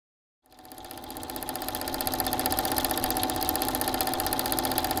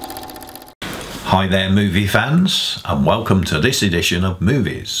Hi there movie fans, and welcome to this edition of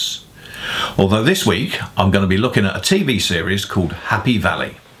Movies. Although this week I'm going to be looking at a TV series called Happy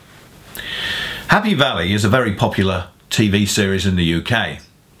Valley. Happy Valley is a very popular TV series in the UK.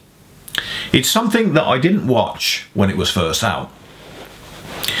 It's something that I didn't watch when it was first out.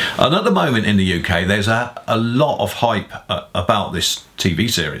 And at the moment in the UK there's a lot of hype about this TV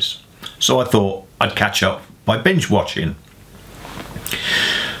series. So I thought I'd catch up by binge watching.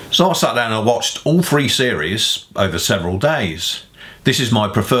 So I sat down and watched all three series over several days. This is my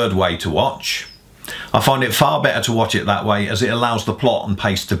preferred way to watch. I find it far better to watch it that way, as it allows the plot and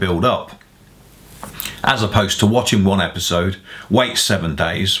pace to build up, as opposed to watching one episode, wait 7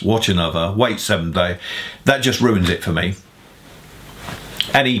 days, watch another, wait 7 days. That just ruins it for me.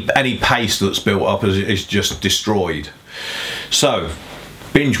 Any pace that's built up is just destroyed. So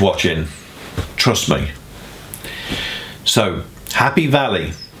binge watching, trust me. So Happy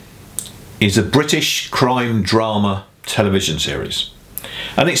Valley is a British crime drama television series,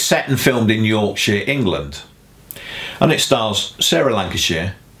 and it's set and filmed in Yorkshire, England, and it stars Sarah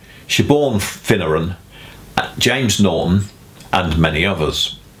Lancashire, Siobhan Finneran, James Norton and many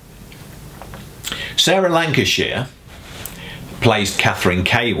others. Sarah Lancashire plays Catherine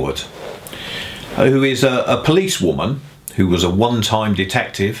Cawood, who is a policewoman who was a one-time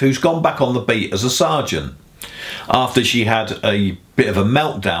detective who's gone back on the beat as a sergeant after she had a bit of a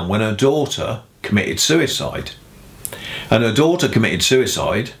meltdown when her daughter committed suicide. And her daughter committed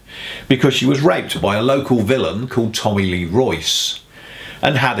suicide because she was raped by a local villain called Tommy Lee Royce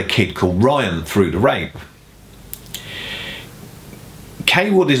and had a kid called Ryan through the rape.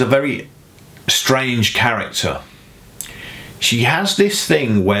 Cawood is a very strange character. She has this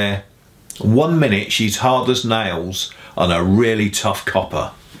thing where 1 minute she's hard as nails and a really tough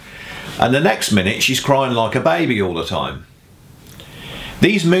copper, and the next minute she's crying like a baby all the time.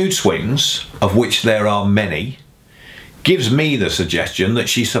 These mood swings, of which there are many, gives me the suggestion that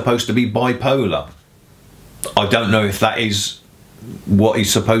she's supposed to be bipolar. I don't know if that is what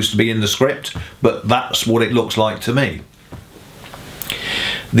is supposed to be in the script, but that's what it looks like to me.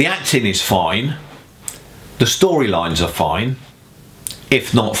 The acting is fine, the storylines are fine,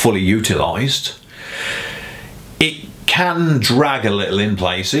 if not fully utilised. It can drag a little in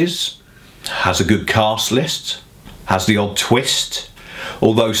places, has a good cast list, has the odd twist,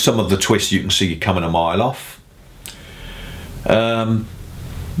 although some of the twists you can see coming a mile off.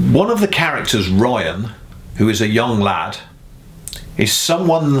 One of the characters, Ryan, who is a young lad, is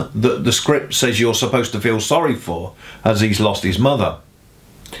someone that the script says you're supposed to feel sorry for, as he's lost his mother.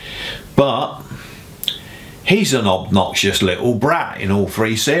 But he's an obnoxious little brat in all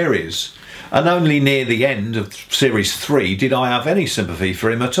three series, and only near the end of series 3 did I have any sympathy for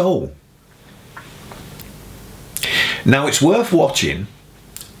him at all. Now, it's worth watching,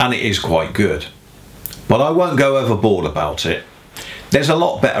 and it is quite good, but I won't go overboard about it. There's a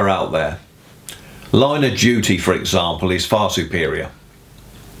lot better out there. Line of Duty, for example, is far superior.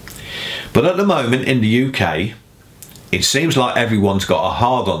 But at the moment in the UK, it seems like everyone's got a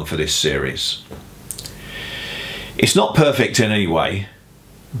hard-on for this series. It's not perfect in any way,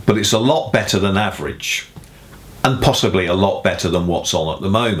 but it's a lot better than average, and possibly a lot better than what's on at the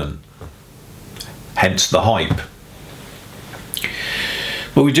moment. Hence the hype.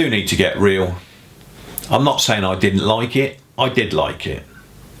 But we do need to get real. I'm not saying I didn't like it, I did like it.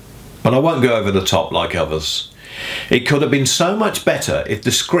 But I won't go over the top like others. It could have been so much better if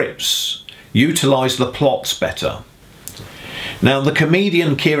the scripts utilised the plots better. Now, the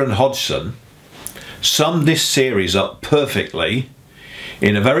comedian Kieran Hodgson summed this series up perfectly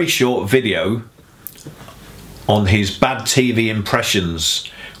in a very short video on his bad TV impressions,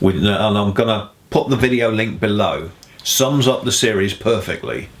 and I'm going to put the video link below. Sums up the series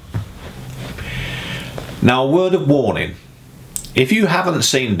perfectly. Now, a word of warning: if you haven't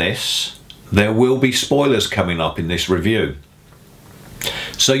seen this, there will be spoilers coming up in this review,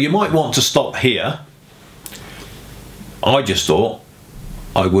 so you might want to stop here. I just thought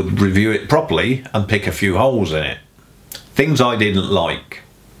I would review it properly and pick a few holes in it, things I didn't like.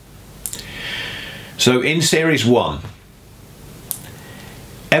 So in series 1,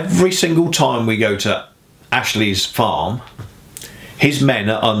 every single time we go to Ashley's farm, his men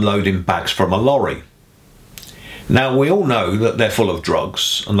are unloading bags from a lorry. Now, we all know that they're full of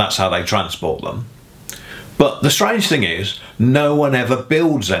drugs and that's how they transport them. But the strange thing is, no one ever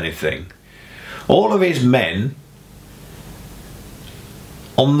builds anything. All of his men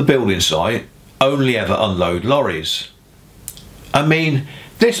on the building site only ever unload lorries. I mean,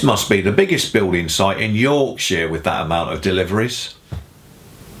 this must be the biggest building site in Yorkshire with that amount of deliveries.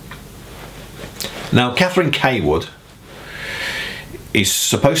 Now, Catherine Cawood is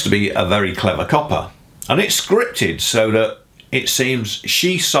supposed to be a very clever copper, and it's scripted so that it seems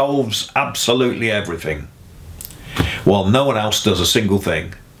she solves absolutely everything, while no one else does a single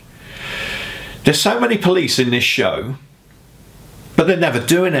thing. There's so many police in this show, but they're never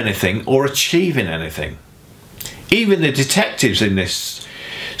doing anything or achieving anything. Even the detectives in this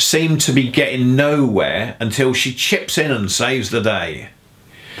seem to be getting nowhere until she chips in and saves the day.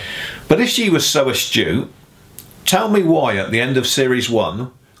 But if she was so astute, tell me why at the end of series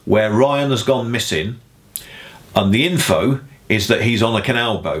 1, where Ryan has gone missing, and the info is that he's on a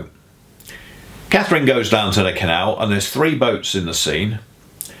canal boat. Catherine goes down to the canal and there's 3 boats in the scene,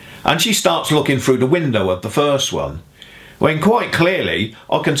 and she starts looking through the window of the first one, when quite clearly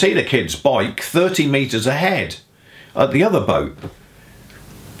I can see the kid's bike 30 metres ahead at the other boat.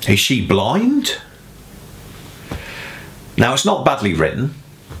 Is she blind? Now, it's not badly written,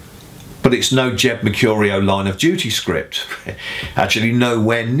 but it's no Jeb Mercurio Line of Duty script. Actually,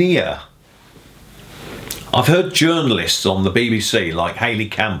 nowhere near. I've heard journalists on the BBC like Hayley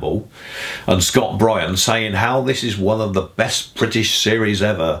Campbell and Scott Bryan saying how this is one of the best British series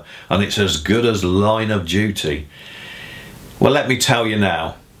ever and it's as good as Line of Duty. Well, let me tell you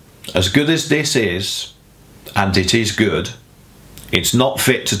now, as good as this is, and it is good, it's not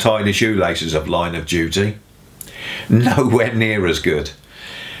fit to tie the shoelaces of Line of Duty. Nowhere near as good.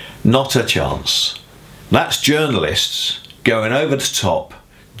 Not a chance. That's journalists going over the top,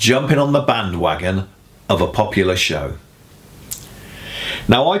 jumping on the bandwagon of a popular show.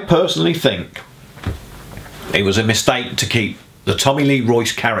 Now, I personally think it was a mistake to keep the Tommy Lee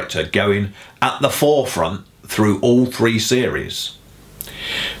Royce character going at the forefront through all 3 series.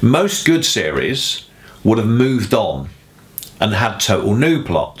 Most good series would have moved on and had total new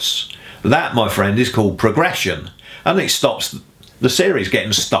plots. That, my friend, is called progression, and it stops the series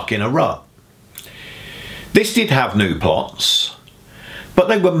getting stuck in a rut. This did have new plots, but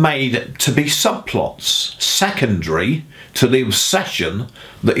they were made to be subplots, secondary to the obsession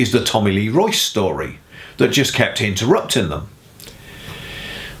that is the Tommy Lee Royce story that just kept interrupting them.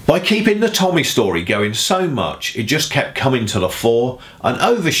 By keeping the Tommy story going so much, it just kept coming to the fore and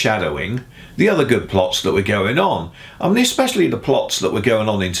overshadowing the other good plots that were going on. I mean, especially the plots that were going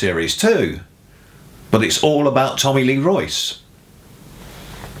on in series 2. But it's all about Tommy Lee Royce.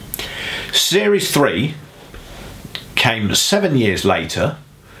 Series 3 came 7 years later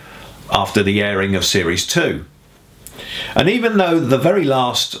after the airing of series 2. And even though the very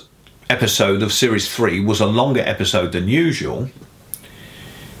last episode of series 3 was a longer episode than usual,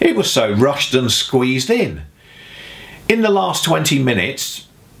 it was so rushed and squeezed in. In the last 20 minutes,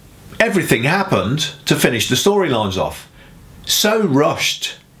 everything happened to finish the storylines off. So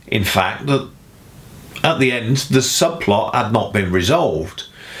rushed, in fact, that at the end the subplot had not been resolved.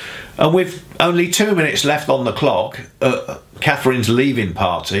 And with only 2 minutes left on the clock at Catherine's leaving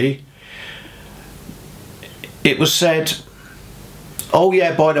party, it was said, "Oh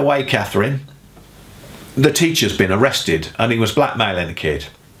yeah, by the way, Catherine, the teacher's been arrested and he was blackmailing a kid."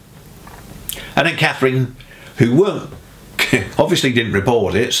 And then Catherine, who obviously didn't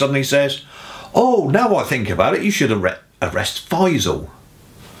report it, suddenly says, "Oh, now I think about it, you should arrest Faisal."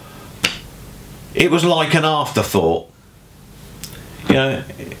 It was like an afterthought. You know,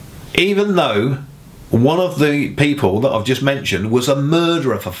 even though one of the people that I've just mentioned was a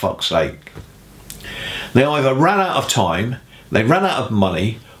murderer, for fuck's sake. They either ran out of time, they ran out of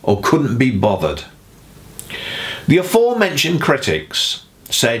money, or couldn't be bothered. The aforementioned critics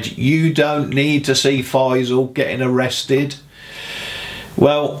said you don't need to see Faisal getting arrested.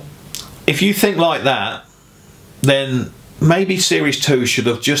 Well, if you think like that, then maybe series 2 should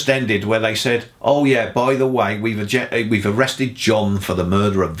have just ended where they said, "Oh yeah, by the way, we've arrested John for the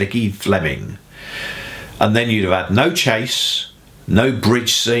murder of Vicky Fleming." And then you'd have had no chase, no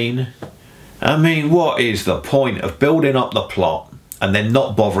bridge scene. I mean, what is the point of building up the plot and then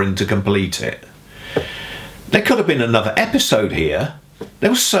not bothering to complete it? There could have been another episode here.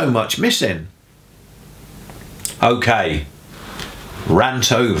 There was so much missing. Okay,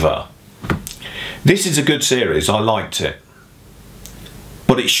 rant over. This is a good series, I liked it.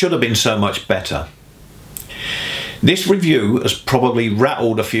 But it should have been so much better. This review has probably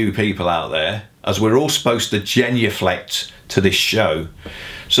rattled a few people out there, as we're all supposed to genuflect to this show.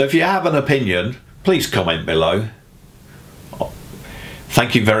 So if you have an opinion, please comment below.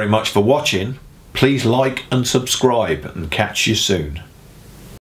 Thank you very much for watching. Please like and subscribe, and catch you soon.